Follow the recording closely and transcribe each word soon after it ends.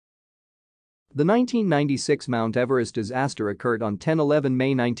The 1996 Mount Everest disaster occurred on 10-11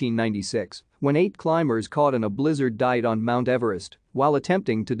 May 1996 when 8 climbers caught in a blizzard died on Mount Everest while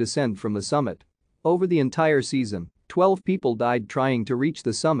attempting to descend from the summit. Over the entire season, 12 people died trying to reach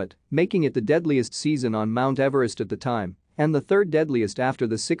the summit, making it the deadliest season on Mount Everest at the time and the third deadliest after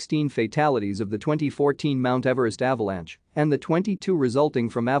the 16 fatalities of the 2014 Mount Everest avalanche and the 22 resulting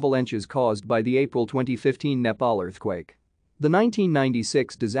from avalanches caused by the April 2015 Nepal earthquake. The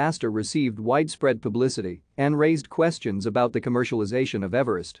 1996 disaster received widespread publicity and raised questions about the commercialization of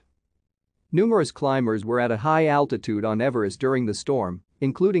Everest. Numerous climbers were at a high altitude on Everest during the storm,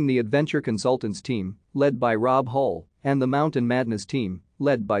 including the Adventure Consultants team, led by Rob Hull, and the Mountain Madness team,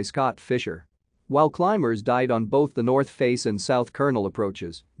 led by Scott Fisher. While climbers died on both the North Face and South Kernel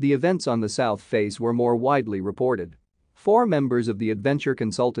approaches, the events on the South Face were more widely reported. 4 members of the Adventure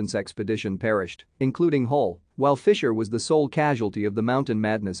Consultants expedition perished, including Hull, while Fisher was the sole casualty of the Mountain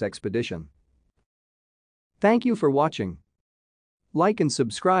Madness expedition. Thank you for watching. Like and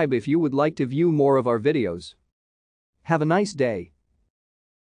subscribe if you would like to view more of our videos. Have a nice day.